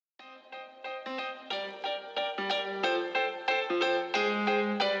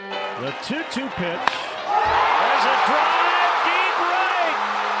The 2-2 pitch. There's a drive deep right.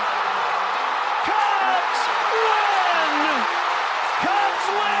 Cubs win! Cubs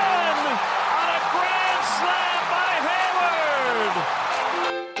win on a grand slam by Hayward.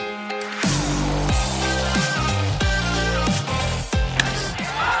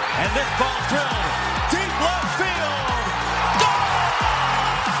 And this ball's drilled deep left field.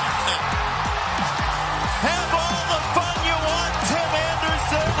 Gone! Have all the fun you want, Tim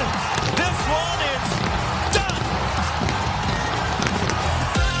Anderson. This one is done.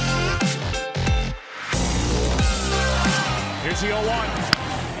 Here's the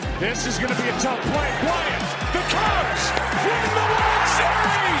 0-1. This is going to be a tough play. Bryant, the Cubs win the World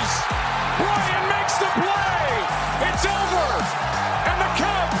Series. Bryant makes the play. It's over. And the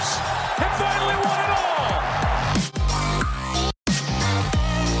Cubs have finally won it all.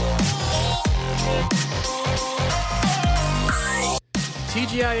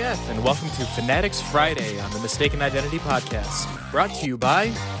 TGIF, and welcome to Fanatics Friday on the Mistaken Identity Podcast, brought to you by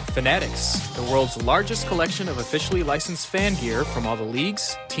Fanatics, the world's largest collection of officially licensed fan gear from all the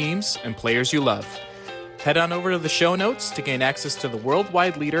leagues, teams, and players you love. Head on over to the show notes to gain access to the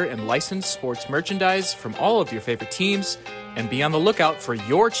worldwide leader in licensed sports merchandise from all of your favorite teams, and be on the lookout for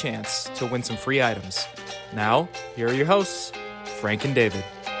your chance to win some free items. Now, here are your hosts, Frank and David.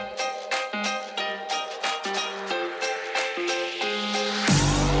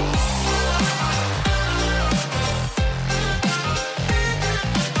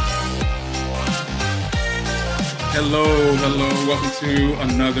 Hello. Welcome to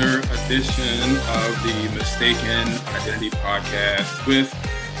another edition of the Mistaken Identity Podcast with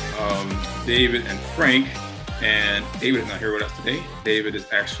David and Frank. And David is not here with us today. David is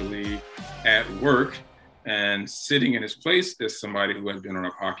actually at work, and sitting in his place is somebody who has been on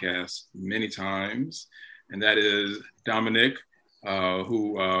our podcast many times, and that is Dominic,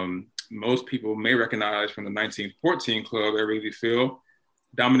 who most people may recognize from the 1914 Club at Wrigley Field.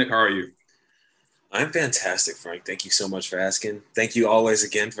 Dominic, how are you? I'm fantastic, Frank. Thank you so much for asking. Thank you always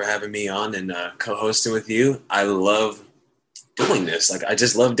again for having me on and co-hosting with you. I love doing this. I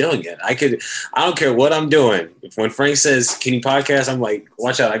just love doing it. I don't care what I'm doing. When Frank says, can you podcast? I'm like,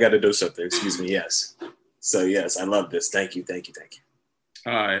 watch out. I got to do something. Excuse me. Yes. So yes, I love this. Thank you.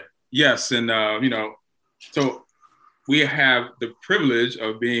 Yes. And, so we have the privilege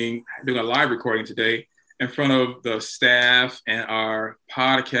of doing a live recording today in front of the staff and our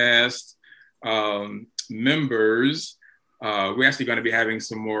podcast members. We're actually going to be having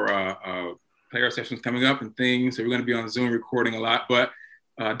some more player sessions coming up and things, so we're going to be on Zoom recording a lot. But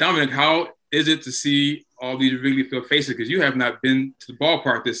Dominic, how is it to see all these Wrigley Field faces? Because you have not been to the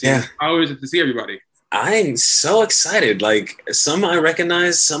ballpark this season. Yeah. How is it to see everybody? I'm so excited. Some I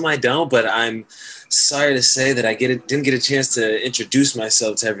recognize, some I don't, but I'm sorry to say that I didn't get a chance to introduce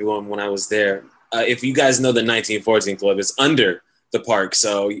myself to everyone when I was there. If you guys know, the 1914 Club is under the park,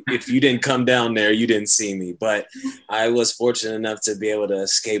 so if you didn't come down there, you didn't see me. But I was fortunate enough to be able to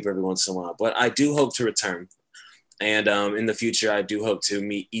escape every once in a while. But I do hope to return, and in the future, I do hope to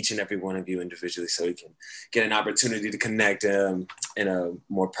meet each and every one of you individually, so we can get an opportunity to connect in a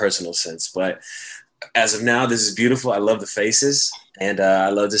more personal sense. But as of now, this is beautiful. I love the faces, and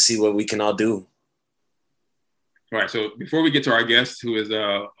I love to see what we can all do. All right, so before we get to our guest, who is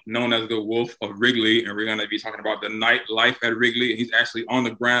known as the Wolf of Wrigley, and we're going to be talking about the nightlife at Wrigley, and he's actually on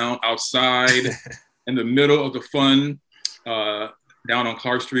the ground outside in the middle of the fun down on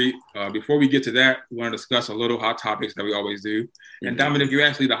Clark Street. Before we get to that, we want to discuss a little hot topics that we always do. Mm-hmm. And Dominic, you're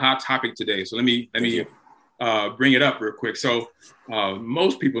actually the hot topic today, so let me bring it up real quick. So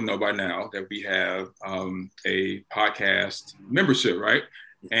most people know by now that we have a podcast membership, right?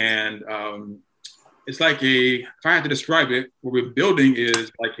 And it's if I had to describe it, what we're building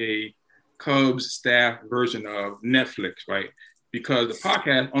is like a Cubs staff version of Netflix, right? Because the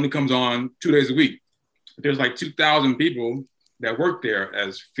podcast only comes on 2 days a week. There's 2,000 people that work there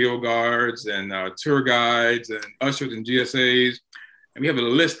as field guards and tour guides and ushers and GSAs. And we have a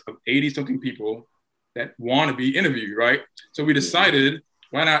list of 80-something people that want to be interviewed, right? So we decided,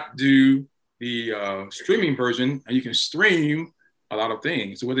 why not do the streaming version, and you can stream a lot of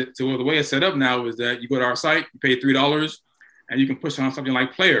things. So the way it's set up now is that you go to our site, you pay $3, and you can push on something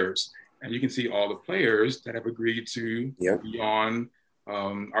like players, and you can see all the players that have agreed to be on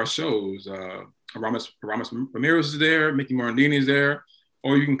our shows. Aramis Ramirez is there, Mickey Morandini is there,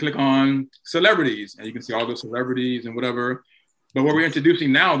 or you can click on celebrities, and you can see all the celebrities and whatever. But what we're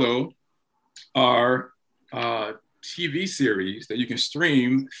introducing now, though, are TV series that you can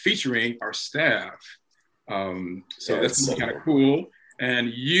stream featuring our staff. That's kind of cool.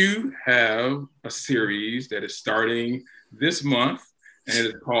 And you have a series that is starting this month and it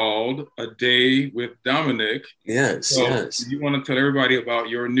is called A Day with Dominic. Yes, so yes. You want to tell everybody about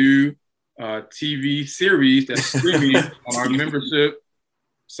your new TV series that's streaming on our membership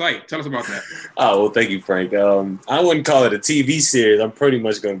site. Tell us about that. Oh, well, thank you, Frank. I wouldn't call it a TV series. I'm pretty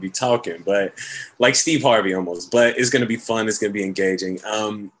much going to be talking, but like Steve Harvey almost. But it's going to be fun. It's going to be engaging.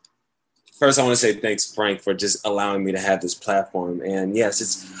 First, I want to say thanks, Frank, for just allowing me to have this platform. And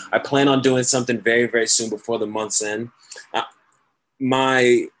yes, I plan on doing something very, very soon before the month's end.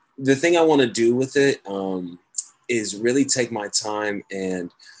 The thing I want to do with it is really take my time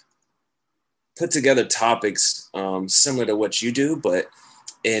and put together topics similar to what you do, but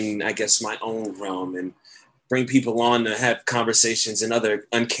in, I guess, my own realm, and bring people on to have conversations in other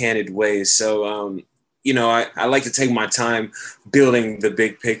uncanny ways. So, I like to take my time building the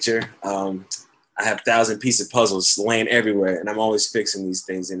big picture. I have 1,000-piece puzzles laying everywhere, and I'm always fixing these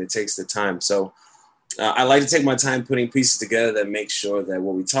things, and it takes the time. So I like to take my time putting pieces together that make sure that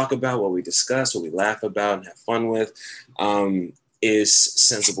what we talk about, what we discuss, what we laugh about and have fun with is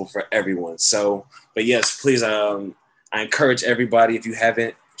sensible for everyone. So, but yes, please, I encourage everybody, if you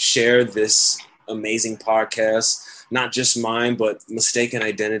haven't, share this amazing podcast, not just mine, but Mistaken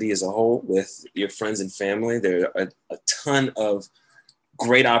Identity as a whole, with your friends and family. There are a ton of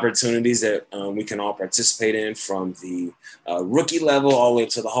great opportunities that we can all participate in, from the rookie level all the way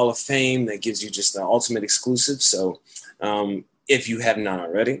to the Hall of Fame. That gives you just the ultimate exclusive. So if you have not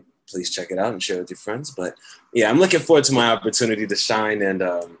already, please check it out and share it with your friends. But yeah, I'm looking forward to my opportunity to shine, and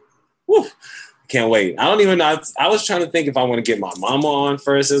can't wait. I don't even know. I was trying to think if I want to get my mama on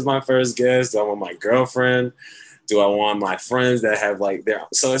first as my first guest. Do I want my girlfriend? Do I want my friends that have like their?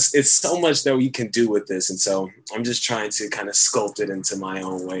 So it's so much that we can do with this. And so I'm just trying to kind of sculpt it into my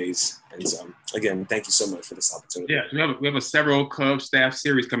own ways. And so again, thank you so much for this opportunity. Yeah, we have a several club staff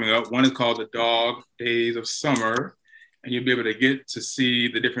series coming up. One is called The Dog Days of Summer. And you'll be able to get to see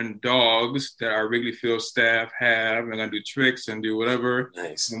the different dogs that our Wrigley Field staff have. They're going to do tricks and do whatever.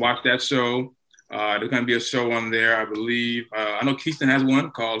 Nice. And watch that show. There's going to be a show on there, I believe. I know Keaston has one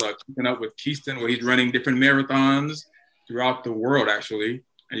called Keeping Up with Keaston, where he's running different marathons throughout the world, actually.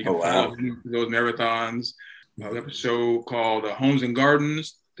 And you can follow him through those marathons. We have a show called Homes and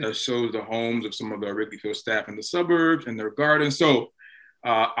Gardens that shows the homes of some of the Wrigley Field staff in the suburbs and their gardens. So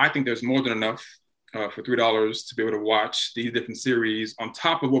I think there's more than enough for $3 to be able to watch these different series on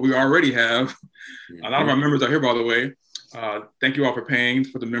top of what we already have. A lot of our members are here, by the way. Thank you all for paying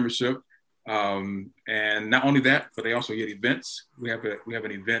for the membership. And not only that, but they also get events. We have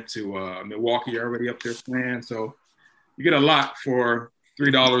an event to Milwaukee already up there planned. So you get a lot for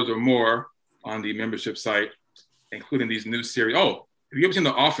 $3 or more on the membership site, including these new series. Oh, have you ever seen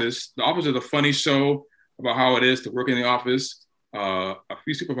The Office? The Office is a funny show about how it is to work in the office. A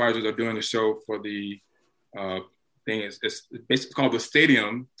few supervisors are doing a show for the thing. It's basically called The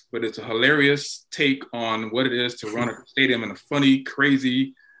Stadium, but it's a hilarious take on what it is to run a stadium in a funny,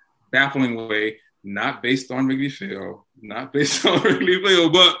 crazy, baffling way, not based on Wrigley Field, but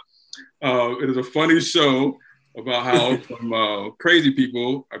it is a funny show about how some crazy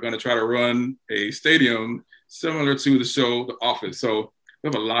people are going to try to run a stadium similar to the show The Office. So we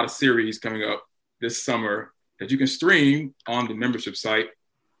have a lot of series coming up this summer that you can stream on the membership site,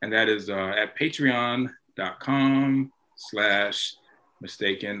 and that is at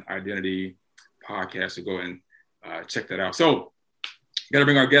patreon.com/Mistaken Identity Podcast. So go and check that out. So got to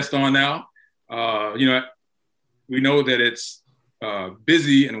bring our guest on now. We know that it's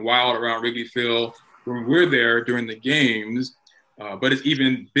busy and wild around Wrigley Field when we're there during the games, but it's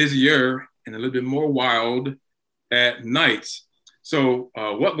even busier and a little bit more wild at night. So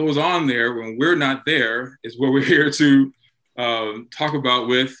what goes on there when we're not there is what we're here to talk about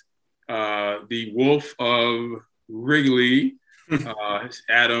with the Wolf of Wrigley,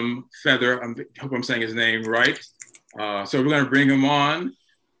 Adam Feather. I hope I'm saying his name right. So we're going to bring him on,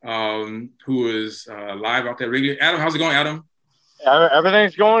 who is live out there. Wrigley. Adam, how's it going, Adam?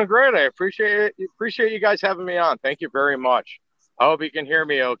 Everything's going great. I appreciate you guys having me on. Thank you very much. I hope you can hear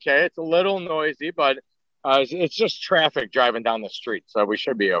me okay. It's a little noisy, but it's just traffic driving down the street, so we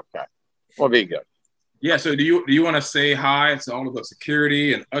should be okay. We'll be good. Yeah, so do you want to say hi to all of the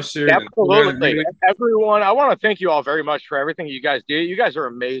security and usher? Absolutely. And everyone, I want to thank you all very much for everything you guys do. You guys are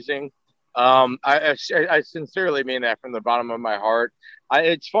amazing. I sincerely mean that from the bottom of my heart.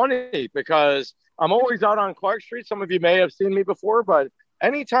 It's funny because I'm always out on Clark Street. Some of you may have seen me before, but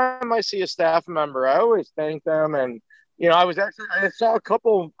anytime I see a staff member, I always thank them. And, I saw a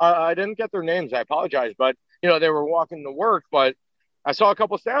couple, I didn't get their names. I apologize, but, they were walking to work, but I saw a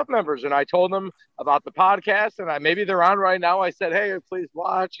couple staff members and I told them about the podcast, and maybe they're on right now. I said, hey, please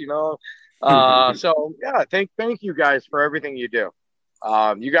watch, So yeah, thank you guys for everything you do.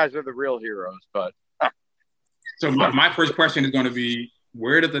 You guys are the real heroes. But so my first question is going to be,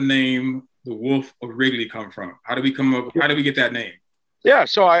 where did the name the Wolf of Wrigley come from? How did we come up? How did we get that name? Yeah,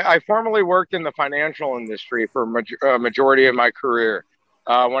 so I formerly worked in the financial industry for a majority of my career.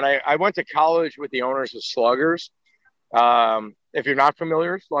 When I went to college with the owners of Sluggers. If you're not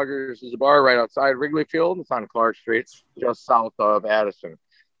familiar, Sluggers is a bar right outside Wrigley Field. It's on Clark Street, just south of Addison.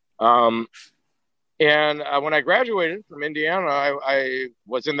 And when I graduated from Indiana, I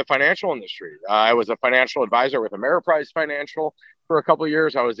was in the financial industry. I was a financial advisor with Ameriprise Financial for a couple of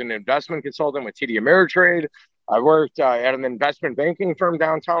years. I was an investment consultant with TD Ameritrade. I worked at an investment banking firm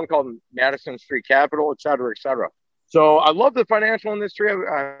downtown called Madison Street Capital, et cetera, et cetera. So I love the financial industry.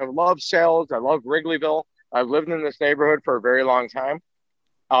 I love sales. I love Wrigleyville. I've lived in this neighborhood for a very long time.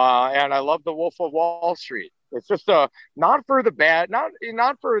 And I love the Wolf of Wall Street. It's just not for the bad, not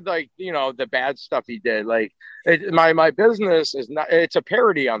for the bad stuff he did. Like my business is not, it's a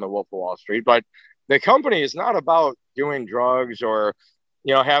parody on the Wolf of Wall Street, but the company is not about doing drugs or,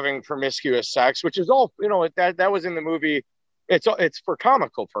 having promiscuous sex, which is all, that was in the movie. It's for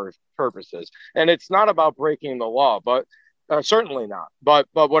comical purposes, and it's not about breaking the law, but certainly not. But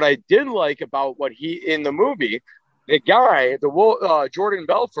what I did like about what he in the movie, the guy, Jordan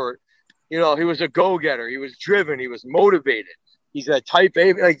Belfort, he was a go-getter. He was driven. He was motivated. He's a type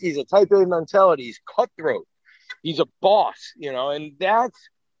A, he's a type A mentality. He's cutthroat. He's a boss, and that's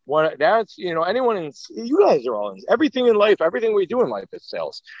anyone in, you guys are all in everything in life. Everything we do in life is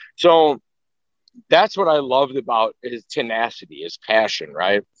sales. So that's what I loved about his tenacity, his passion,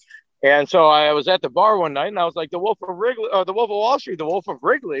 right? And so I was at the bar one night and I was like, the Wolf of Wall Street, the Wolf of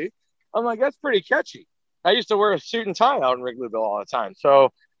Wrigley. I'm like, that's pretty catchy. I used to wear a suit and tie out in Wrigleyville all the time.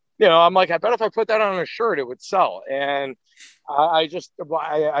 So, I'm like, I bet if I put that on a shirt, it would sell. And I just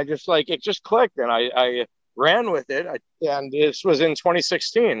like, it just clicked and I ran with it. And this was in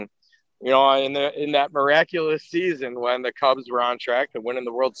 2016, in that miraculous season when the Cubs were on track to winning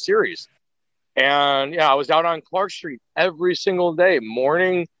the World Series. And I was out on Clark Street every single day,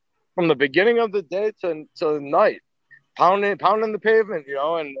 morning, from the beginning of the day to night, pounding the pavement,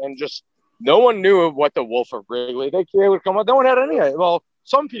 and just no one knew what the Wolf of Wrigley. They would come up. No one had any. Well,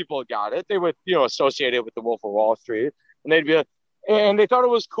 some people got it. They would, associate it with the Wolf of Wall Street, and they thought it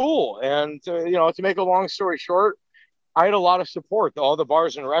was cool. And to make a long story short, I had a lot of support. All the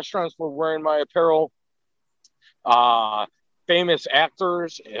bars and restaurants were wearing my apparel. Famous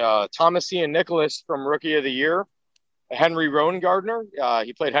actors, Thomas Ian Nicholas from Rookie of the Year. Henry Rowengartner.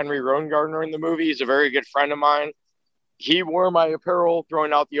 He played Henry Rowengartner in the movie. He's a very good friend of mine. He wore my apparel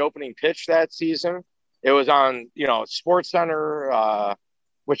throwing out the opening pitch that season. It was on, Sports Center,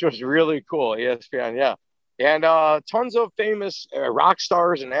 which was really cool. ESPN, yeah. And tons of famous rock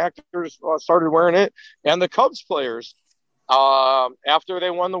stars and actors started wearing it. And the Cubs players, after they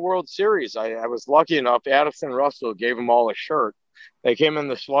won the World Series, I was lucky enough. Addison Russell gave them all a shirt. They came in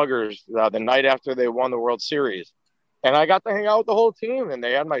the Sluggers the night after they won the World Series. And I got to hang out with the whole team, and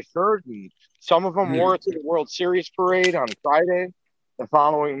they had my shirt, and some of them wore it to the World Series parade on Friday, the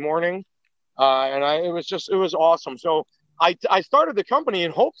following morning. It was awesome. So I started the company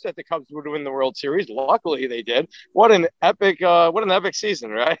in hopes that the Cubs would win the World Series. Luckily, they did. What an epic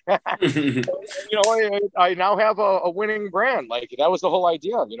season, right? I now have a winning brand. Like, that was the whole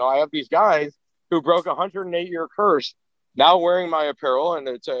idea. I have these guys who broke a 108-year curse now wearing my apparel, and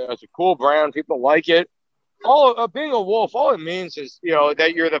it's a cool brand. People like it. Being a wolf, all it means is,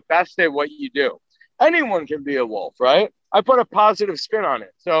 that you're the best at what you do. Anyone can be a wolf, right? I put a positive spin on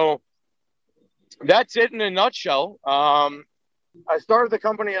it. So that's it in a nutshell. I started the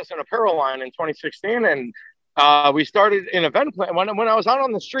company as an apparel line in 2016, and we started an event plan. When I was out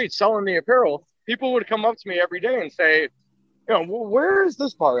on the street selling the apparel, people would come up to me every day and say, where is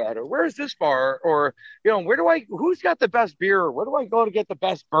this bar at? Or where is this bar? Or, who's got the best beer? Or where do I go to get the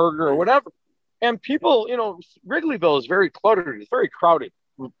best burger or whatever? And people, Wrigleyville is very cluttered. It's very crowded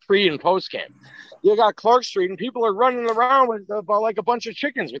pre and post game. You got Clark Street and people are running around with like a bunch of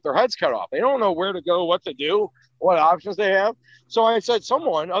chickens with their heads cut off. They don't know where to go, what to do, what options they have. So I said,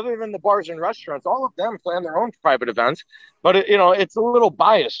 someone other than the bars and restaurants, all of them plan their own private events, but it's a little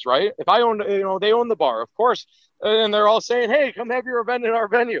biased, right? If I own, they own the bar, of course, and they're all saying, hey, come have your event in our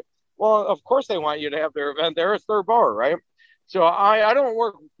venue. Well, of course they want you to have their event there. It's their bar, right? So I don't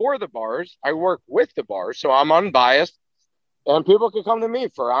work for the bars. I work with the bars. So I'm unbiased, and people can come to me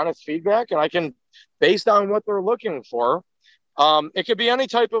for honest feedback, and I can, based on what they're looking for. It could be any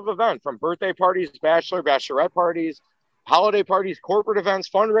type of event, from birthday parties, bachelorette parties, holiday parties, corporate events,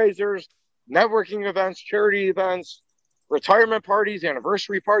 fundraisers, networking events, charity events, retirement parties,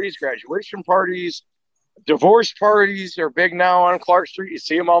 anniversary parties, graduation parties, Divorce parties are big now on Clark Street. You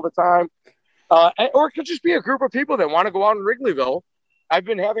see them all the time. Or it could just be a group of people that want to go out in Wrigleyville. I've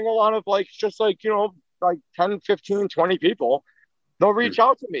been having a lot of like 10, 15, 20 people. They'll reach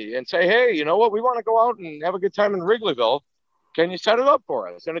out to me and say, hey, you know what? We want to go out and have a good time in Wrigleyville. Can you set it up for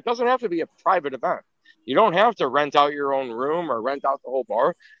us? And it doesn't have to be a private event. You don't have to rent out your own room or rent out the whole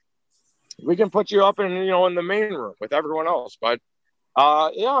bar. We can put you up in the main room with everyone else. But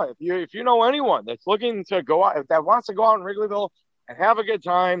if you know anyone that's looking to go out, that wants to go out in Wrigleyville and have a good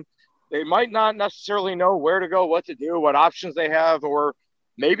time, they might not necessarily know where to go, what to do, what options they have, or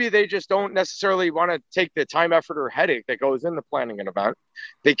maybe they just don't necessarily want to take the time, effort, or headache that goes into planning an event.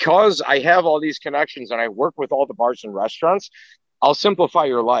 Because I have all these connections and I work with all the bars and restaurants, I'll simplify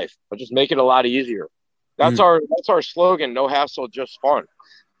your life. I'll just make it a lot easier. That's our slogan, no hassle, just fun.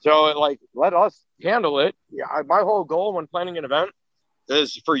 So let us handle it. Yeah, my whole goal when planning an event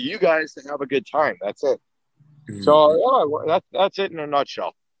is for you guys to have a good time. That's it. So that's it in a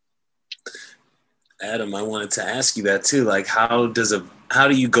nutshell. Adam, I wanted to ask you that too. Like, how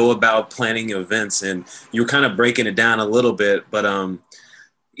do you go about planning events? And you were kind of breaking it down a little bit, but if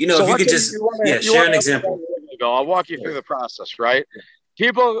you could just share an example. I'll walk you through the process, right?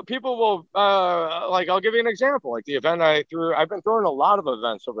 People will I'll give you an example. Like the event I've been throwing a lot of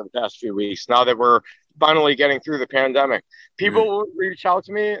events over the past few weeks. Now that we're finally getting through the pandemic, people will reach out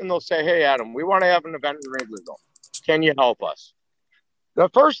to me and they'll say, "Hey, Adam, we want to have an event in Wrigleyville. Can you help us?" The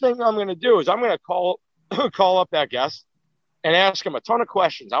first thing I'm going to do is I'm going to call up that guest and ask him a ton of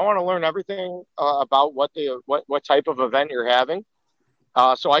questions. I want to learn everything about what type of event you're having,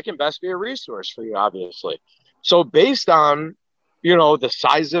 so I can best be a resource for you, obviously. So based on the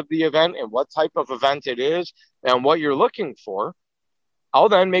size of the event and what type of event it is and what you're looking for, I'll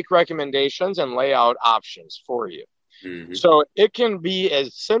then make recommendations and lay out options for you. Mm-hmm. So it can be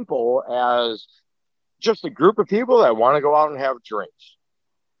as simple as just a group of people that want to go out and have drinks.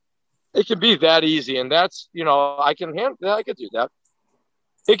 It can be that easy. And that's, I could do that.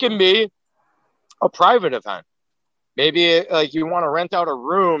 It can be a private event. Maybe like you want to rent out a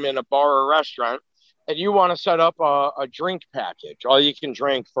room in a bar or restaurant and you want to set up a drink package, all you can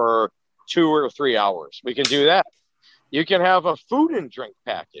drink for 2 or 3 hours. We can do that. You can have a food and drink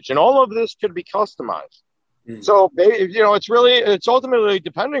package, and all of this could be customized. Mm. So, it's ultimately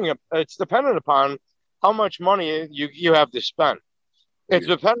dependent upon how much money you have to spend. It's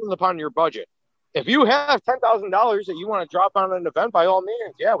dependent upon your budget. If you have $10,000 that you want to drop on an event, by all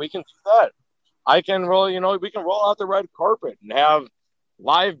means, yeah, we can do that. We can roll out the red carpet and have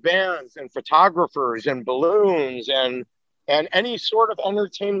live bands and photographers and balloons and any sort of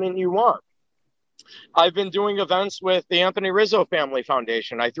entertainment you want. I've been doing events with the Anthony Rizzo Family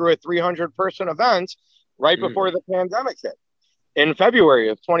Foundation. I threw a 300-person event right before the pandemic hit in February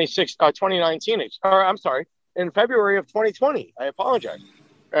of 2019. In February of 2020. I apologize.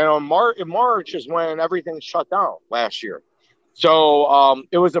 And March is when everything shut down last year. So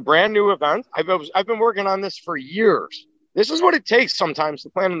it was a brand new event. I've been working on this for years. This is what it takes sometimes to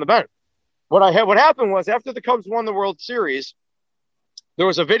plan an event. What happened was after the Cubs won the World Series, there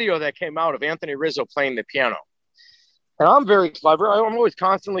was a video that came out of Anthony Rizzo playing the piano. And I'm very clever. I'm always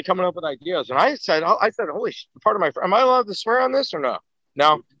constantly coming up with ideas. And I said, holy part of my, am I allowed to swear on this or no?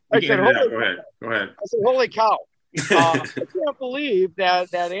 No. Go ahead. I said, holy cow. I can't believe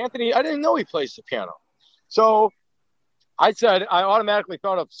that Anthony, I didn't know he plays the piano. So I said, I automatically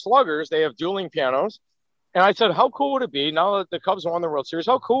thought of Sluggers. They have dueling pianos. And I said, how cool would it be, now that the Cubs won the World Series,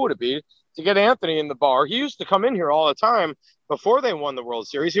 how cool would it be to get Anthony in the bar? He used to come in here all the time before they won the World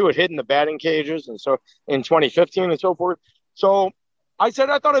Series. He would hit in the batting cages, and so in 2015 and so forth. So I said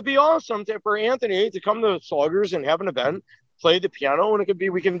I thought it'd be awesome for Anthony to come to Sluggers and have an event, play the piano, and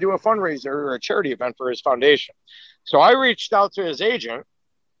we can do a fundraiser or a charity event for his foundation. So I reached out to his agent,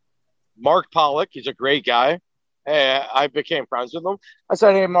 Mark Pollock. He's a great guy. I became friends with him. I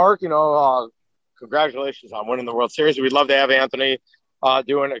said, hey, Mark, congratulations on winning the World Series. We'd love to have Anthony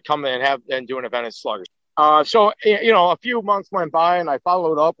do an event at Sluggers. So a few months went by and I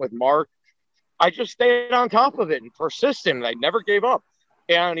followed up with Mark. I just stayed on top of it and persistent. I never gave up.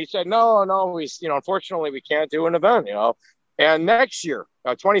 And he said, no, unfortunately we can't do an event, And next year,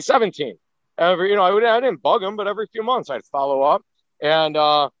 2017, I didn't bug him, but every few months I'd follow up. And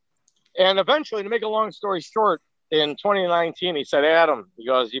eventually, to make a long story short, in 2019, he said, Adam, he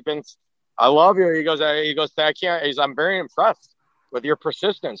goes, I love you. He goes, I'm very impressed with your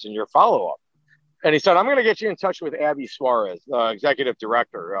persistence and your follow-up. And he said, I'm going to get you in touch with Abby Suarez, executive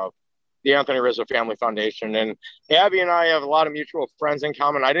director of the Anthony Rizzo Family Foundation. And Abby and I have a lot of mutual friends in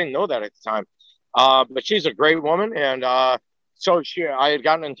common. I didn't know that at the time. But she's a great woman. And so I had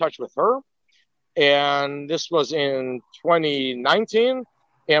gotten in touch with her. and this was in 2019,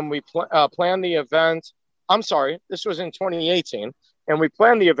 and we planned the event. I'm sorry, this was in 2018, and we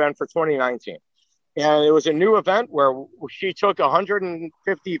planned the event for 2019. And it was a new event where she took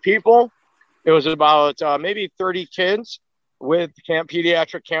 150 people. It was about maybe 30 kids with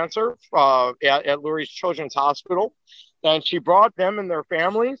pediatric cancer at Lurie's Children's Hospital. And she brought them and their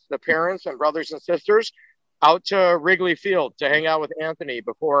families, the parents and brothers and sisters, out to Wrigley Field to hang out with Anthony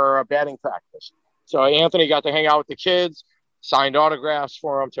before batting practice. So Anthony got to hang out with the kids, signed autographs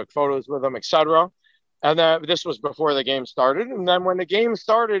for them, took photos with them, etc. And then this was before the game started. And then when the game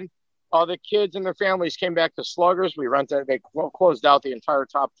started, the kids and their families came back to Sluggers. They closed out the entire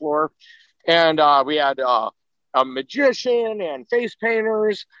top floor. And we had a magician and face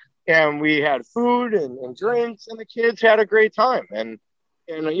painters, and we had food and drinks, and the kids had a great time. And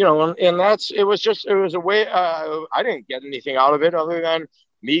it was a way, I didn't get anything out of it other than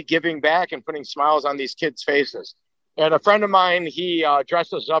me giving back and putting smiles on these kids' faces. And a friend of mine, he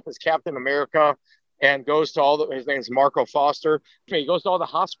dresses up as Captain America and goes to his name's Marco Foster. He goes to all the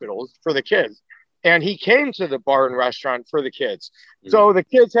hospitals for the kids. And he came to the bar and restaurant for the kids. So the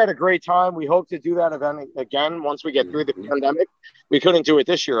kids had a great time. We hope to do that event again once we get through the pandemic. We couldn't do it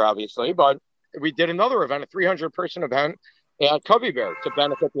this year, obviously, but we did another event, a 300-person event at Cubby Bear to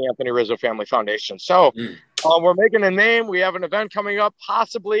benefit the Anthony Rizzo Family Foundation. So we're making a name. We have an event coming up,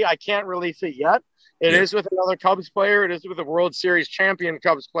 possibly. I can't release it yet. It is with another Cubs player. It is with a World Series champion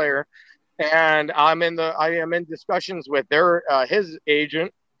Cubs player. And I am in discussions with his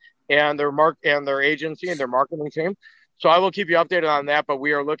agent and their agency and their marketing team. So I will keep you updated on that, but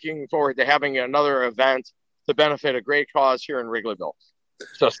we are looking forward to having another event to benefit a great cause here in Wrigleyville.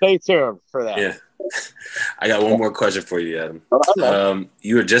 So stay tuned for that. Yeah. I got one more question for you, Adam.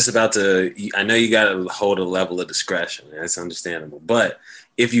 You were just about to, I know you got to hold a level of discretion. That's understandable. But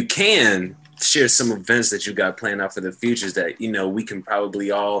if you can share some events that you got planned out for the futures that, we can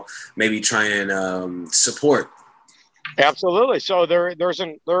probably all maybe try and support. Absolutely. So there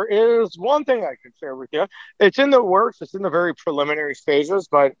is one thing I can share with you. It's in the works. It's in the very preliminary stages.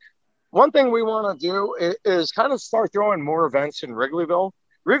 But one thing we want to do is kind of start throwing more events in Wrigleyville.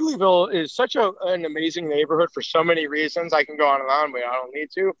 Wrigleyville is such an amazing neighborhood for so many reasons. I can go on and on, but I don't need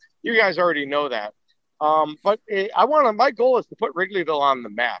to. You guys already know that. But my goal is to put Wrigleyville on the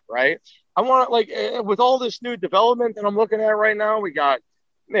map, right? I want to, with all this new development that I'm looking at right now, we got,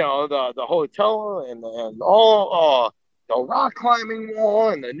 the hotel and all the rock climbing wall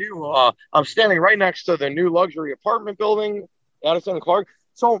and the new, I'm standing right next to the new luxury apartment building, Addison and Clark.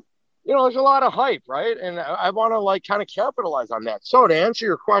 So, there's a lot of hype, right? And I want to kind of capitalize on that. So to answer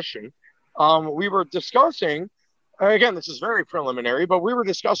your question, we were discussing, again, this is very preliminary, but we were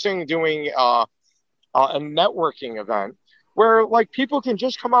discussing doing a networking event where people can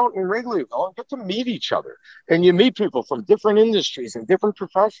just come out in Wrigleyville and get to meet each other. And you meet people from different industries and different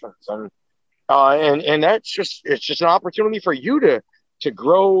professions. And that's it's just an opportunity for you to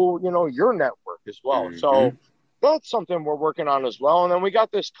grow, your network as well. Mm-hmm. So that's something we're working on as well. And then we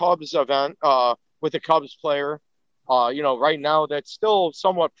got this Cubs event with a Cubs player, right now that's still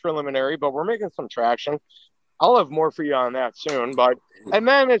somewhat preliminary, but we're making some traction. I'll have more for you on that soon. And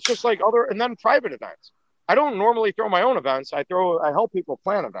then it's just and then private events. I don't normally throw my own events. I help people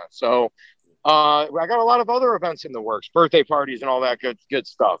plan events. So I got a lot of other events in the works, birthday parties and all that good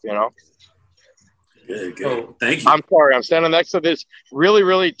stuff, Good. Oh, thank you. I'm sorry. I'm standing next to this really,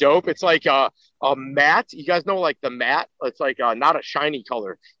 really dope. It's like a matte. You guys know the matte? It's not a shiny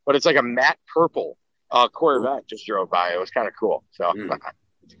color, but it's like a matte purple Corvette just drove by. It was kind of cool. So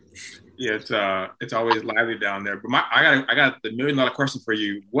yeah, it's always lively down there. But I got the $1 million question for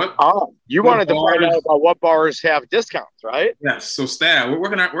you. What wanted to find out about what bars have discounts, right? Yes. So staff, where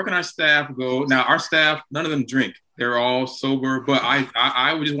can our staff go? Now our staff, none of them drink. They're all sober. But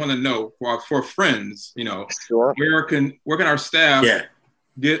I would just want to know for friends, sure. where can our staff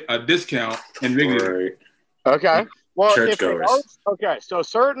get a discount in Wrigleyville? Right. Okay. Well, churchgoers. So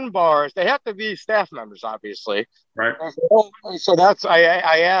certain bars, they have to be staff members, obviously. Right. So that's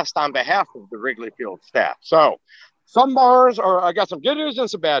I asked on behalf of the Wrigley Field staff. So some bars I got some good news and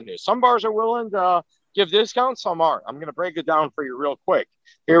some bad news. Some bars are willing to give discounts, some aren't. I'm going to break it down for you real quick.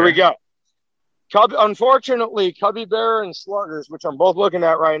 Here we go. Unfortunately, Cubby Bear and Sluggers, which I'm both looking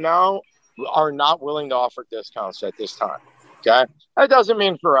at right now, are not willing to offer discounts at this time. Okay. That doesn't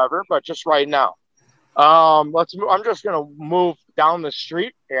mean forever, but just right now. I'm just going to move down the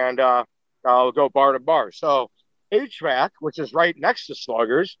street and I'll go bar to bar. So HVAC, which is right next to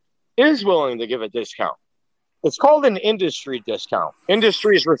Sluggers, is willing to give a discount. It's called an industry discount.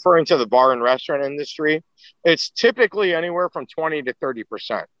 Industry is referring to the bar and restaurant industry. It's typically anywhere from 20 to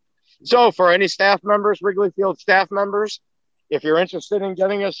 30%. So for any staff members, Wrigley Field staff members, if you're interested in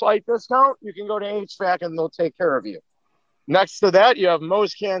getting a slight discount, you can go to HVAC and they'll take care of you. Next to that, you have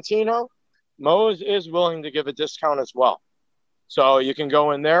Moe's Cantina. Moe's is willing to give a discount as well. So you can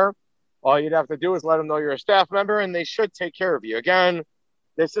go in there. All you'd have to do is let them know you're a staff member, and they should take care of you. Again,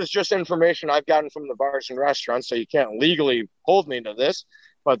 this is just information I've gotten from the bars and restaurants, so you can't legally hold me to this.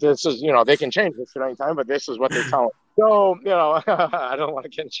 But this is, they can change this at any time, but this is what they're telling. So, I don't want to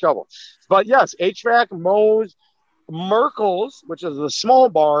get in trouble. But yes, HVAC, Moe's, Merkel's, which is the small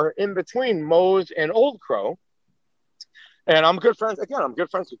bar in between Moe's and Old Crow. And I'm good friends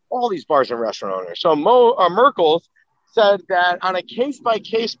with all these bars and restaurant owners. So Merkel's said that on a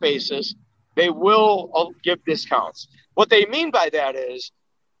case-by-case basis, they will give discounts. What they mean by that is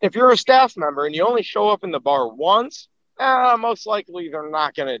if you're a staff member and you only show up in the bar once, most likely they're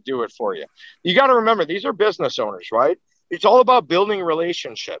not going to do it for you. You got to remember, these are business owners, right? It's all about building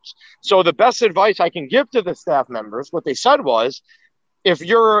relationships. So the best advice I can give to the staff members, what they said was, if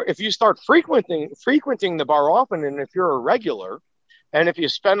you start frequenting the bar often, and if you're a regular, and if you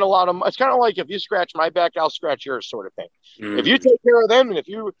spend a lot of, it's kind of like if you scratch my back, I'll scratch yours, sort of thing. If you take care of them, and if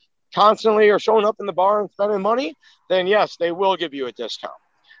you constantly are showing up in the bar and spending money, then yes, they will give you a discount.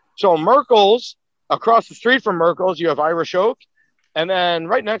 So Merkel's, across the street from Merkel's, you have Irish Oak, and then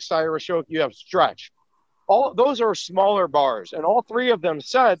right next to Irish Oak, you have Stretch. All those are smaller bars, and all three of them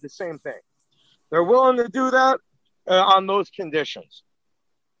said the same thing. They're willing to do that on those conditions.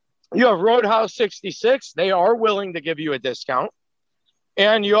 You have Roadhouse 66. They are willing to give you a discount.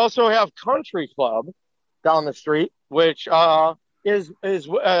 And you also have Country Club down the street, which is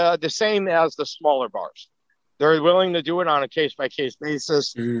the same as the smaller bars. They're willing to do it on a case-by-case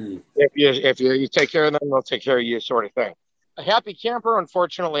basis. If you take care of them, they'll take care of you, sort of thing. A Happy Camper,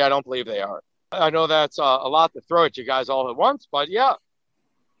 unfortunately, I don't believe they are. I know that's a lot to throw at you guys all at once, but yeah.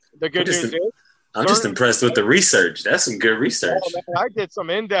 The good news is, I'm just impressed with the research. That's some good research. Oh, man, I did some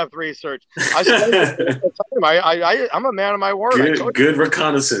in-depth research. I'm a man of my word. Good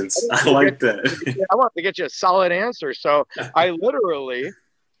reconnaissance. I like that. I want to get you a solid answer. So I literally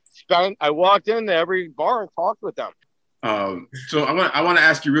I walked into every bar and talked with them. So I want to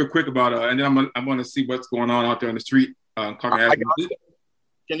ask you real quick about, and then I want to see what's going on out there on the street. Can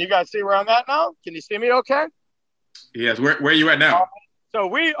you guys see where I'm at now? Can you see me okay? Yes. Where are you at now? So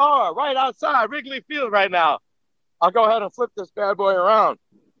we are right outside Wrigley Field right now. I'll go ahead and flip this bad boy around.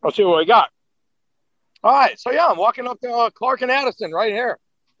 I'll see what we got. All right. So, yeah, I'm walking up to Clark and Addison right here.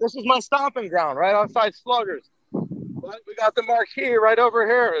 This is my stomping ground right outside Sluggers. We got the marquee right over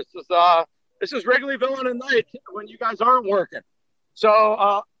here. This is Wrigleyville in the night when you guys aren't working. So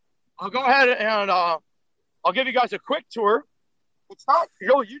I'll go ahead and I'll give you guys a quick tour. It's not,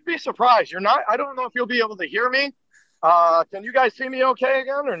 you'd be surprised. I don't know if you'll be able to hear me. Can you guys see me okay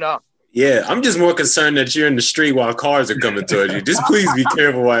again or no? Yeah, I'm just more concerned that you're in the street while cars are coming towards you. Just please be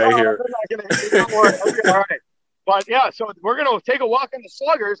careful while you're here. Don't worry. Okay, all right. But yeah, so we're going to take a walk in the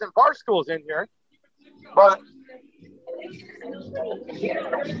Sluggers and Barstool's in here. But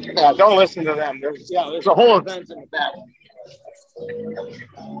yeah, don't listen to them. There's a whole event in the back.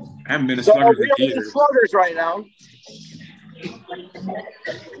 I haven't been to Sluggers in years. We're in Sluggers right now.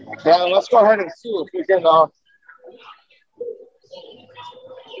 Yeah, let's go ahead and see if we can.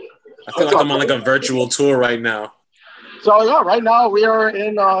 I feel like I'm on like a virtual tour right now. So yeah, right now we are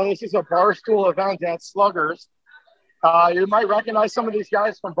in. This is a Barstool event at Sluggers. You might recognize some of these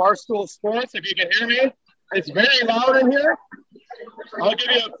guys from Barstool Sports if you can hear me. It's very loud in here. I'll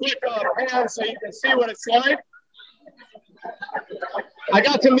give you a quick pan so you can see what it's like. I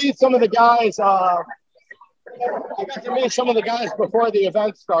got to meet some of the guys. Before the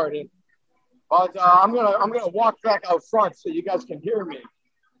event started, but I'm gonna walk back out front so you guys can hear me.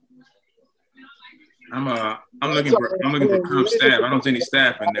 I'm looking for crew staff. I don't see any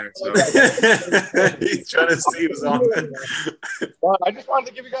staff in there. So he's trying to see what's on. Well, I just wanted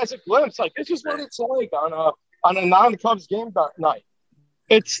to give you guys a glimpse. Like, this is what it's like on a non-Cubs game night.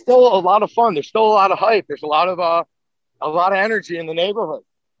 It's still a lot of fun. There's still a lot of hype. There's a lot of energy in the neighborhood,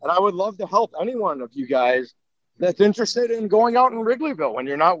 and I would love to help any one of you guys that's interested in going out in Wrigleyville when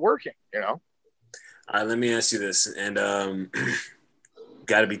you're not working. All right, let me ask you this, and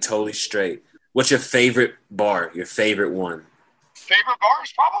got to be totally straight. What's your favorite bar? Your favorite one? Favorite bar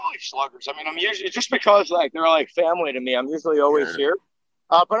is probably Sluggers. I mean, I'm usually just because they're like family to me. I'm usually always here,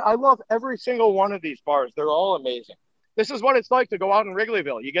 but I love every single one of these bars. They're all amazing. This is what it's like to go out in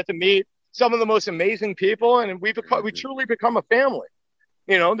Wrigleyville. You get to meet some of the most amazing people, and we truly become a family.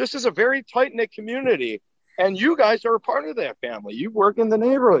 This is a very tight knit community, and you guys are a part of that family. You work in the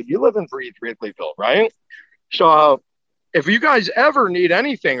neighborhood. You live and breathe Wrigleyville, right? So. if you guys ever need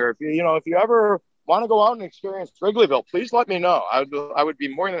anything, or if you ever want to go out and experience Wrigleyville, please let me know. I would be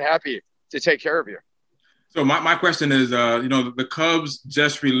more than happy to take care of you. So my question is, the Cubs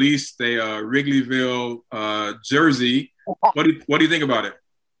just released a Wrigleyville jersey. What do you think about it?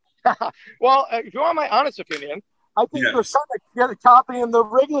 Well, if you want my honest opinion, I think Yes. they're trying to get a copy in the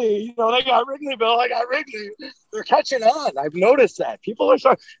Wrigley. They got Wrigleyville, I got Wrigley. They're catching on. I've noticed that. People are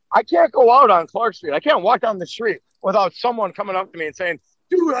starting. I can't go out on Clark Street. I can't walk down the street without someone coming up to me and saying,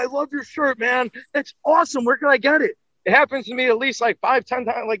 dude, I love your shirt, man. It's awesome. Where can I get it? It happens to me at least like 5-10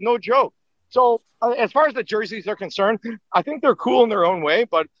 times, like no joke. So as far as the jerseys are concerned, I think they're cool in their own way.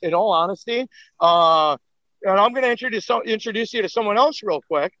 But in all honesty, and I'm going to introduce you to someone else real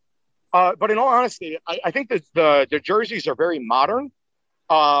quick. But in all honesty, I think that the jerseys are very modern.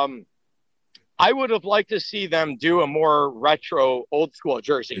 I would have liked to see them do a more retro, old school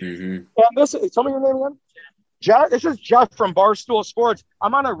jersey. Mm-hmm. And tell me your name again. Jeff, this is Jeff from Barstool Sports.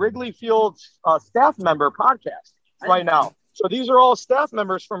 I'm on a Wrigley Field staff member podcast right now. So these are all staff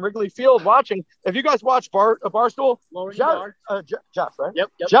members from Wrigley Field watching. If you guys watch Barstool, Jeff, right?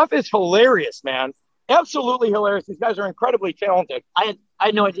 Yep. Jeff is hilarious, man. Absolutely hilarious. These guys are incredibly talented. I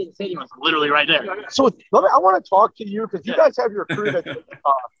had no idea the stadium was literally right there. So I want to talk to you because you guys have your crew that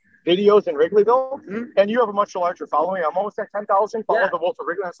videos in Wrigleyville, and you have a much larger following. I'm almost at 10,000. Follow the Wolf of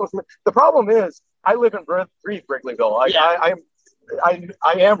Wrigley on social media. The problem is, I live and breathe Wrigleyville. I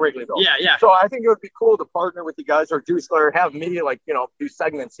am Wrigleyville. Yeah. So I think it would be cool to partner with you guys or have me do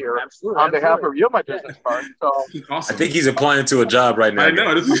segments here on behalf of you, my business card. So Awesome. I think he's applying to a job right now. I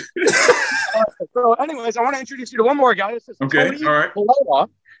know. This is So anyways, I want to introduce you to one more guy. This is okay. Tony All right. Palella.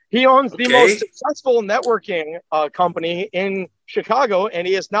 He owns the Okay. most successful networking company in Chicago, and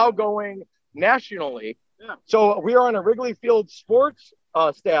he is now going nationally. Yeah. So we are on a Wrigley Field Sports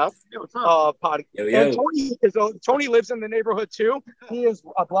staff What's up? podcast. Yo. And Tony lives in the neighborhood too. He is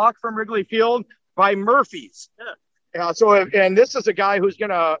a block from Wrigley Field by Murphy's. Yeah. And this is a guy who's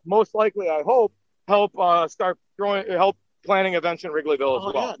gonna most likely, I hope, help planning events in Wrigleyville as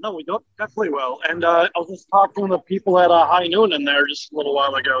well. Yeah, no, we don't definitely will. And I was just talking to the people at High Noon in there just a little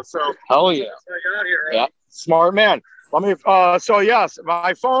while ago. So Hell yeah. so you're out here. Right? Yeah, smart man. Let me. So yes,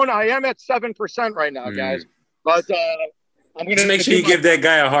 my phone. I am at 7% right now, guys. But I'm gonna Just make sure you give that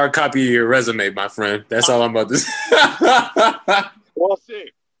guy a hard copy of your resume, my friend. That's all I'm about to say. We'll see.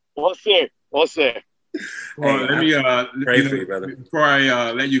 Well, Hey, let me pray for you, brother. before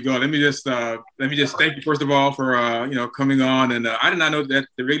I let you go, let me just thank you first of all for coming on. And I did not know that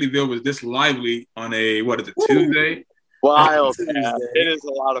the Wrigleyville was this lively on a Tuesday. Wild. Man. It is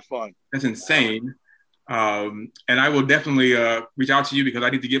a lot of fun. That's insane. And I will definitely reach out to you because I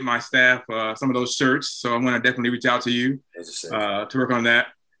need to get my staff some of those shirts. So I'm going to definitely reach out to you to work on that.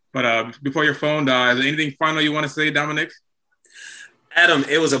 But before your phone dies, is there anything final you want to say, Dominic? Adam,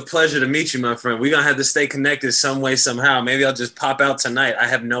 it was a pleasure to meet you, my friend. We're going to have to stay connected some way, somehow. Maybe I'll just pop out tonight. I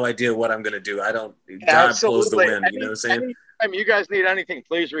have no idea what I'm going to do. God pulls the wind, you know what I'm saying? Anytime you guys need anything,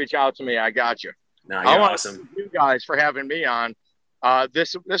 please reach out to me. I got you. No, I you're want awesome. you guys for having me on.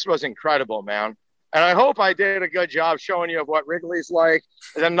 This was incredible, man. And I hope I did a good job showing you of what Wrigley's like.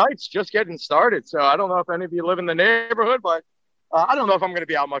 The night's just getting started. So I don't know if any of you live in the neighborhood, but I don't know if I'm going to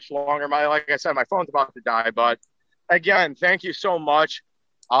be out much longer. Like I said, my phone's about to die, but again, thank you so much.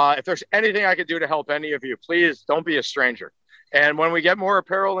 If there's anything I could do to help any of you, please don't be a stranger. And when we get more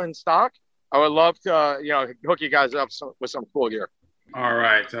apparel in stock, I would love to, hook you guys up with some cool gear. All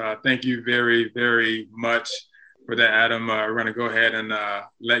right. Thank you very, very much for that, Adam. We're going to go ahead and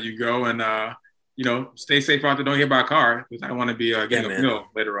let you go and, stay safe out there. Don't get by a car because I don't want to be getting a bill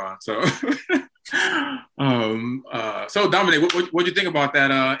later on. So, so Dominic, what'd you think about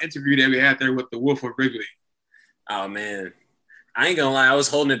that interview that we had there with the Wolf of Wrigley? Oh, man. I ain't gonna lie, I was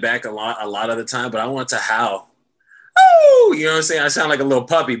holding it back a lot of the time, but I want to howl. Oh, you know what I'm saying? I sound like a little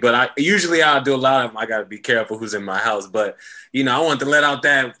puppy, but I'll do a lot of them. I gotta be careful who's in my house. But I want to let out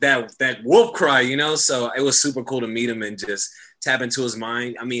that wolf cry, So it was super cool to meet him and just tap into his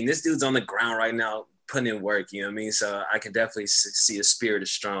mind. I mean, this dude's on the ground right now putting in work, you know what I mean? So I can definitely see his spirit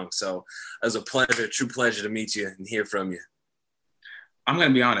is strong. So it was a pleasure, true pleasure to meet you and hear from you. I'm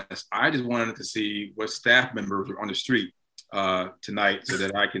gonna be honest. I just wanted to see what staff members were on the street tonight so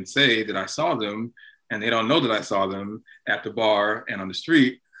that I can say that I saw them and they don't know that I saw them at the bar and on the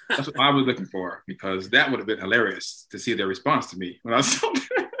street. That's what I was looking for because that would have been hilarious to see their response to me when I saw them.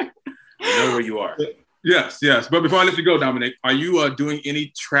 You know where you are. Yes. But before I let you go, Dominic, are you doing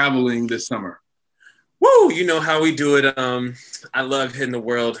any traveling this summer? Woo! You know how we do it. I love hitting the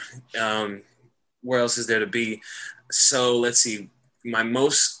world. Where else is there to be? So let's see. My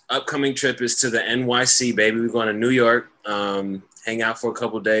most upcoming trip is to the NYC, baby. We're going to New York hang out for a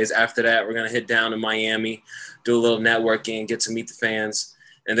couple of days. After that, we're going to hit down to Miami, do a little networking, get to meet the fans.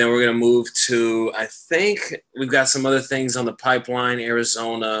 And then we're going to move to, I think we've got some other things on the pipeline,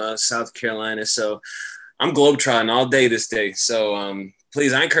 Arizona, South Carolina. So I'm globetrotting all day this day. So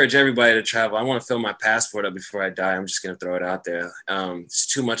please, I encourage everybody to travel. I want to fill my passport up before I die. I'm just going to throw it out there. It's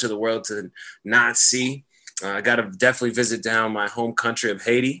too much of the world to not see. I got to definitely visit down my home country of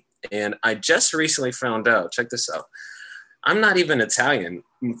Haiti. And I just recently found out, check this out, I'm not even Italian.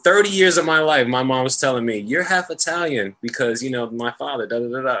 30 years of my life, my mom was telling me, you're half Italian because, my father,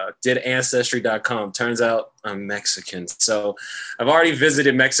 did Ancestry.com. Turns out I'm Mexican. So I've already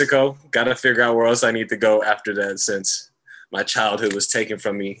visited Mexico. Got to figure out where else I need to go after that since my childhood was taken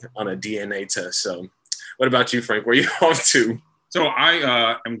from me on a DNA test. So what about you, Frank? Where are you off to? So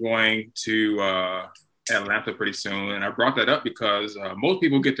I am going to Atlanta pretty soon. And I brought that up because most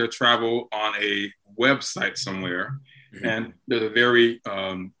people get their travel on a website somewhere. Mm-hmm. And there's a very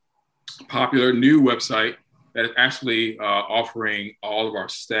popular new website that is actually offering all of our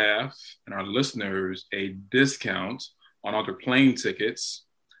staff and our listeners a discount on all their plane tickets.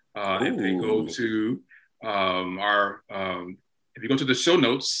 If they go to if you go to the show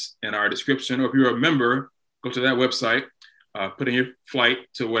notes in our description, or if you're a member, go to that website, put in your flight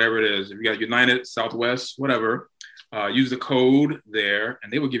to whatever it is. If you got United, Southwest, whatever, use the code there,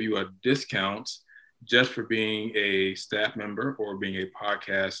 and they will give you a discount just for being a staff member or being a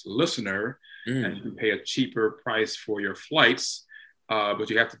podcast listener, and you can pay a cheaper price for your flights, but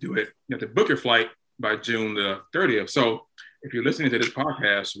you have to do it. You have to book your flight by June the 30th. So if you're listening to this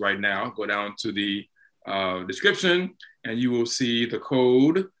podcast right now, go down to the description and you will see the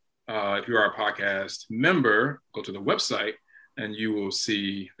code. If you are a podcast member, go to the website and you will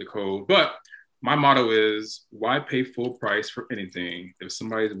see the code. But my motto is, why pay full price for anything if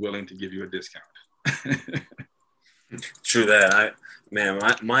somebody's willing to give you a discount? True that.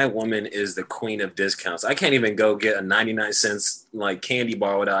 My woman is the queen of discounts. I can't even go get a 99 cents candy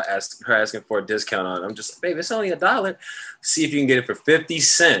bar without her asking for a discount on it. I'm just, babe, it's only $1. See if you can get it for 50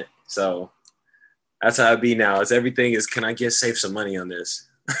 cents. So that's how I be now. It's everything is, can I save some money on this?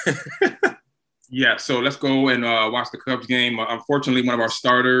 Yeah, so let's go and watch the Cubs game. Unfortunately, one of our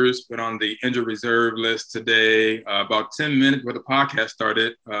starters went on the injured reserve list today. About 10 minutes before the podcast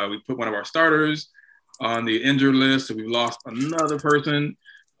started, we put one of our starters on the injured list, so we've lost another person.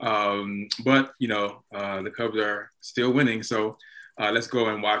 But, the Cubs are still winning, so let's go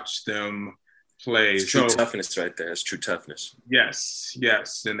and watch them play. It's true toughness right there. It's true toughness. Yes.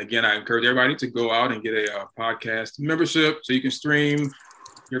 And again, I encourage everybody to go out and get a podcast membership so you can stream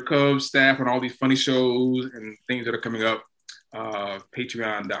your Cubs staff on all these funny shows and things that are coming up.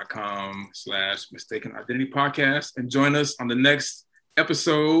 Patreon.com/Mistaken Identity Podcast, and join us on the next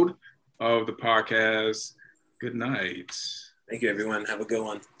episode of the podcast. Good night. Thank you, everyone. Have a good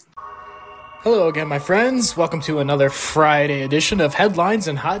one. Hello again, my friends. Welcome to another Friday edition of Headlines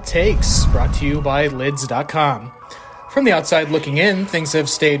and Hot Takes, brought to you by Lids.com. From the outside looking in, things have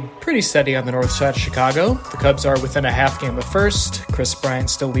stayed pretty steady on the north side of Chicago. The Cubs are within a half game of first. Chris Bryant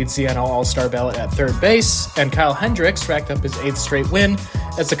still leads the NL All-Star ballot at third base, and Kyle Hendricks racked up his 8th straight win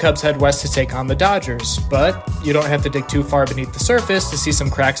as the Cubs head west to take on the Dodgers. But you don't have to dig too far beneath the surface to see some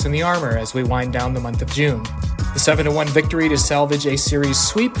cracks in the armor as we wind down the month of June. The 7-1 victory to salvage a series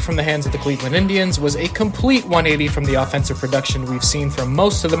sweep from the hands of the Cleveland Indians was a complete 180 from the offensive production we've seen for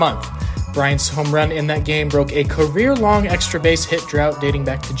most of the month. Bryant's home run in that game broke a career-long extra base hit drought dating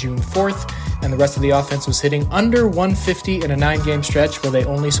back to June 4th, and the rest of the offense was hitting under 150 in a 9-game stretch where they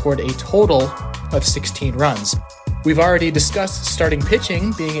only scored a total of 16 runs. We've already discussed starting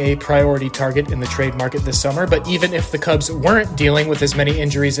pitching being a priority target in the trade market this summer, but even if the Cubs weren't dealing with as many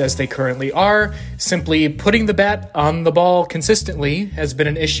injuries as they currently are, simply putting the bat on the ball consistently has been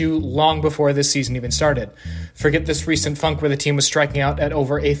an issue long before this season even started. Forget this recent funk where the team was striking out at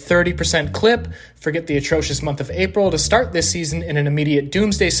over a 30% clip. Forget the atrocious month of April to start this season in an immediate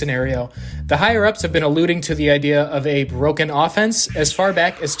doomsday scenario. The higher-ups have been alluding to the idea of a broken offense as far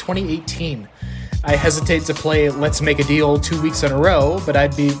back as 2018. I hesitate to play Let's Make a Deal 2 weeks in a row, but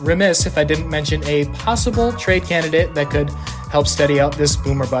I'd be remiss if I didn't mention a possible trade candidate that could help steady out this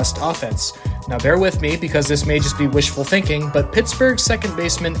boom or bust offense. Now bear with me because this may just be wishful thinking, but Pittsburgh's second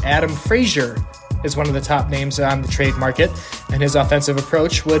baseman Adam Frazier is one of the top names on the trade market, and his offensive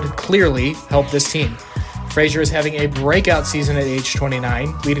approach would clearly help this team. Frazier is having a breakout season at age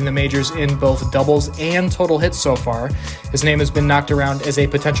 29, leading the majors in both doubles and total hits so far. His name has been knocked around as a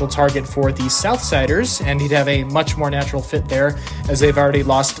potential target for the Southsiders, and he'd have a much more natural fit there as they've already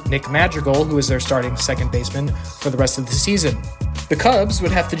lost Nick Madrigal, who is their starting second baseman, for the rest of the season. The Cubs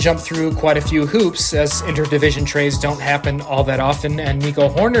would have to jump through quite a few hoops, as interdivision trades don't happen all that often, and Nico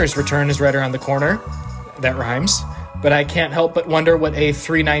Hoerner's return is right around the corner. That rhymes. But I can't help but wonder what a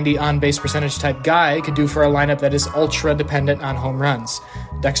 .390 on-base percentage type guy could do for a lineup that is ultra-dependent on home runs.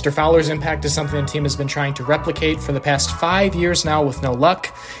 Dexter Fowler's impact is something the team has been trying to replicate for the past 5 years now with no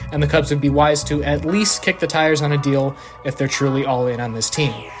luck, and the Cubs would be wise to at least kick the tires on a deal if they're truly all in on this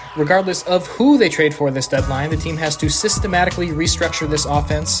team. Regardless of who they trade for this deadline, the team has to systematically restructure this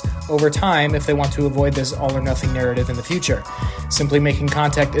offense over time if they want to avoid this all-or-nothing narrative in the future. Simply making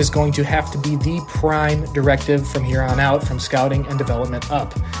contact is going to have to be the prime directive from here on out, from scouting and development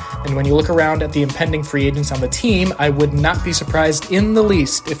up. And when you look around at the impending free agents on the team, I would not be surprised in the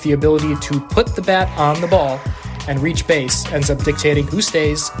least if the ability to put the bat on the ball and reach base ends up dictating who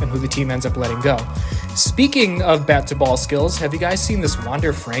stays and who the team ends up letting go. Speaking of bat-to-ball skills, have you guys seen this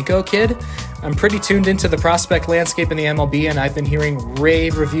Wander Franco kid? I'm pretty tuned into the prospect landscape in the MLB, and I've been hearing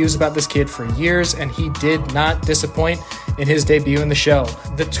rave reviews about this kid for years, and he did not disappoint in his debut in the show.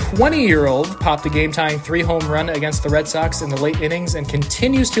 The 20-year-old popped a game-tying 3-home run against the Red Sox in the late innings and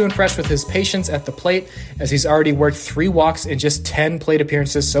continues to impress with his patience at the plate, as he's already worked 3 walks in just 10 plate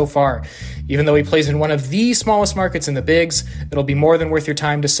appearances so far. Even though he plays in one of the smallest markets in the bigs, it'll be more than worth your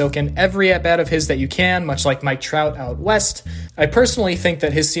time to soak in every at-bat of his that you can, much like Mike Trout out west. I personally think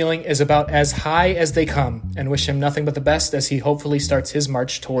that his ceiling is about as high as they come, and wish him nothing but the best as he hopefully starts his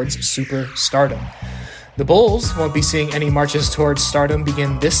march towards superstardom. The Bulls won't be seeing any marches towards stardom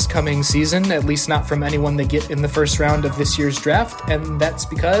begin this coming season, at least not from anyone they get in the first round of this year's draft, and that's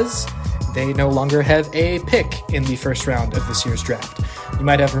because they no longer have a pick in the first round of this year's draft. You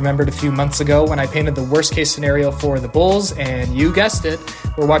might have remembered a few months ago when I painted the worst case scenario for the Bulls, and you guessed it,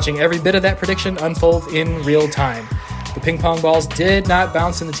 we're watching every bit of that prediction unfold in real time. The ping pong balls did not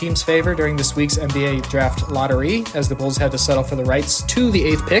bounce in the team's favor during this week's NBA draft lottery, as the Bulls had to settle for the rights to the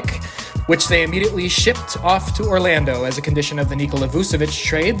 8th pick, which they immediately shipped off to Orlando as a condition of the Nikola Vucevic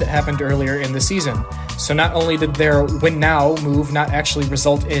trade that happened earlier in the season. So not only did their win now move not actually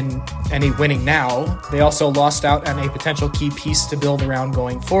result in any winning now, they also lost out on a potential key piece to build around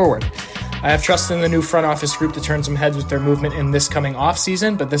going forward. I have trust in the new front office group to turn some heads with their movement in this coming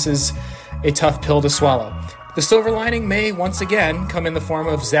offseason, but this is a tough pill to swallow. The silver lining may once again come in the form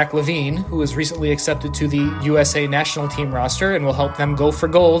of Zach LaVine, who was recently accepted to the USA national team roster and will help them go for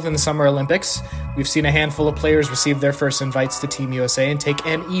gold in the Summer Olympics. We've seen a handful of players receive their first invites to Team USA and take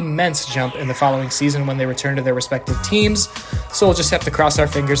an immense jump in the following season when they return to their respective teams, so we'll just have to cross our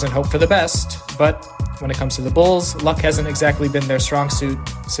fingers and hope for the best. But when it comes to the Bulls, luck hasn't exactly been their strong suit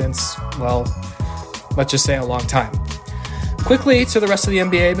since, well, let's just say a long time. Quickly to the rest of the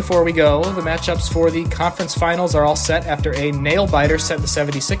NBA before we go, the matchups for the conference finals are all set after a nail-biter sent the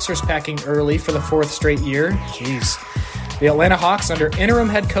 76ers packing early for the 4th straight year. Jeez. The Atlanta Hawks under interim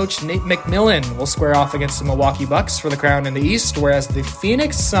head coach Nate McMillan will square off against the Milwaukee Bucks for the crown in the East, whereas the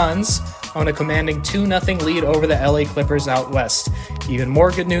Phoenix Suns own a commanding 2-0 lead over the LA Clippers out west. Even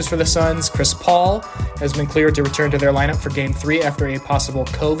more good news for the Suns, Chris Paul has been cleared to return to their lineup for Game 3 after a possible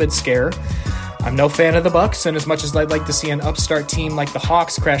COVID scare. I'm no fan of the Bucks, and as much as I'd like to see an upstart team like the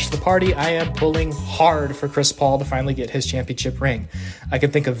Hawks crash the party, I am pulling hard for Chris Paul to finally get his championship ring. I can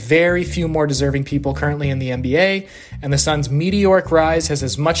think of very few more deserving people currently in the NBA, and the Suns' meteoric rise has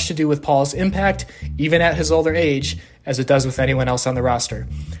as much to do with Paul's impact, even at his older age, as it does with anyone else on the roster.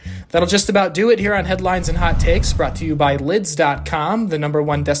 That'll just about do it here on Headlines and Hot Takes, brought to you by Lids.com, the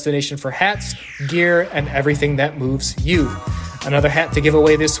 #1 destination for hats, gear, and everything that moves you. Another hat to give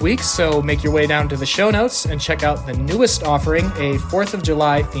away this week, so make your way down to the show notes and check out the newest offering, a 4th of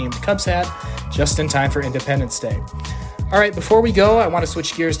July themed Cubs hat, just in time for Independence Day. All right, before we go, I want to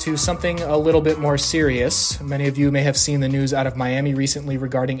switch gears to something a little bit more serious. Many of you may have seen the news out of Miami recently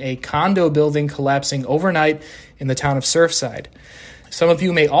regarding a condo building collapsing overnight in the town of Surfside. Some of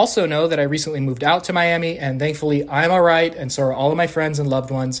you may also know that I recently moved out to Miami, and thankfully I'm all right, and so are all of my friends and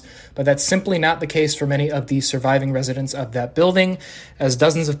loved ones, but that's simply not the case for many of the surviving residents of that building, as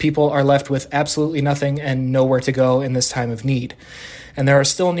dozens of people are left with absolutely nothing and nowhere to go in this time of need. And there are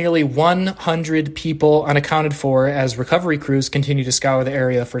still nearly 100 people unaccounted for as recovery crews continue to scour the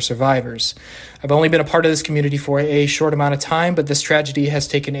area for survivors. I've only been a part of this community for a short amount of time, but this tragedy has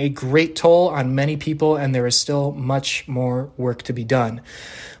taken a great toll on many people, and there is still much more work to be done.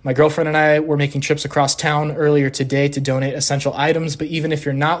 My girlfriend and I were making trips across town earlier today to donate essential items, but even if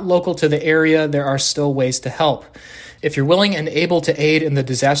you're not local to the area, there are still ways to help. If you're willing and able to aid in the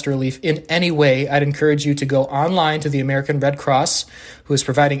disaster relief in any way, I'd encourage you to go online to the American Red Cross, who is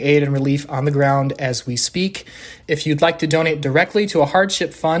providing aid and relief on the ground as we speak. If you'd like to donate directly to a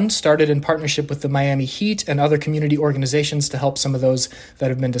hardship fund started in partnership with the Miami Heat and other community organizations to help some of those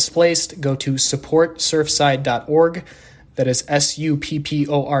that have been displaced, go to supportsurfside.org. That is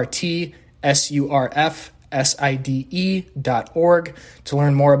supportsurfside.org to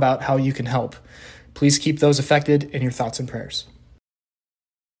learn more about how you can help. Please keep those affected in your thoughts and prayers.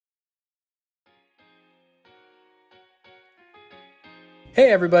 Hey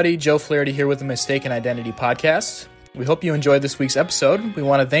everybody, Joe Flaherty here with the Mistaken Identity Podcast. We hope you enjoyed this week's episode. We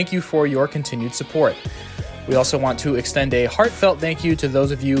want to thank you for your continued support. We also want to extend a heartfelt thank you to those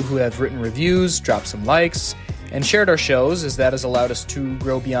of you who have written reviews, dropped some likes, and shared our shows, as that has allowed us to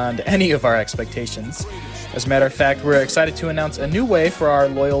grow beyond any of our expectations. As a matter of fact, we're excited to announce a new way for our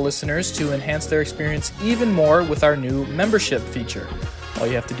loyal listeners to enhance their experience even more with our new membership feature. All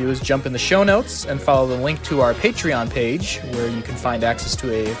you have to do is jump in the show notes and follow the link to our Patreon page, where you can find access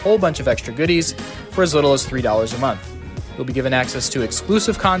to a whole bunch of extra goodies for as little as $3 a month. You'll be given access to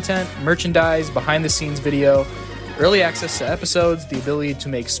exclusive content, merchandise, behind-the-scenes video, early access to episodes, the ability to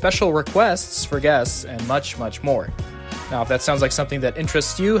make special requests for guests, and much, much more. Now, if that sounds like something that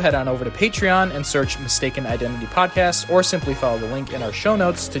interests you, head on over to Patreon and search Mistaken Identity Podcast, or simply follow the link in our show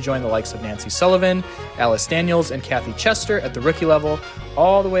notes to join the likes of Nancy Sullivan, Alice Daniels, and Kathy Chester at the rookie level,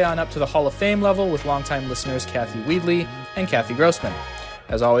 all the way on up to the Hall of Fame level with longtime listeners Kathy Weedley and Kathy Grossman.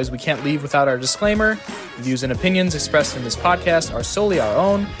 As always, we can't leave without our disclaimer. The views and opinions expressed in this podcast are solely our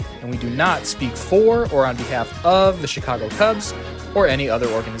own, and we do not speak for or on behalf of the Chicago Cubs or any other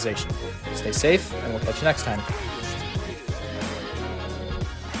organization. Stay safe, and we'll catch you next time.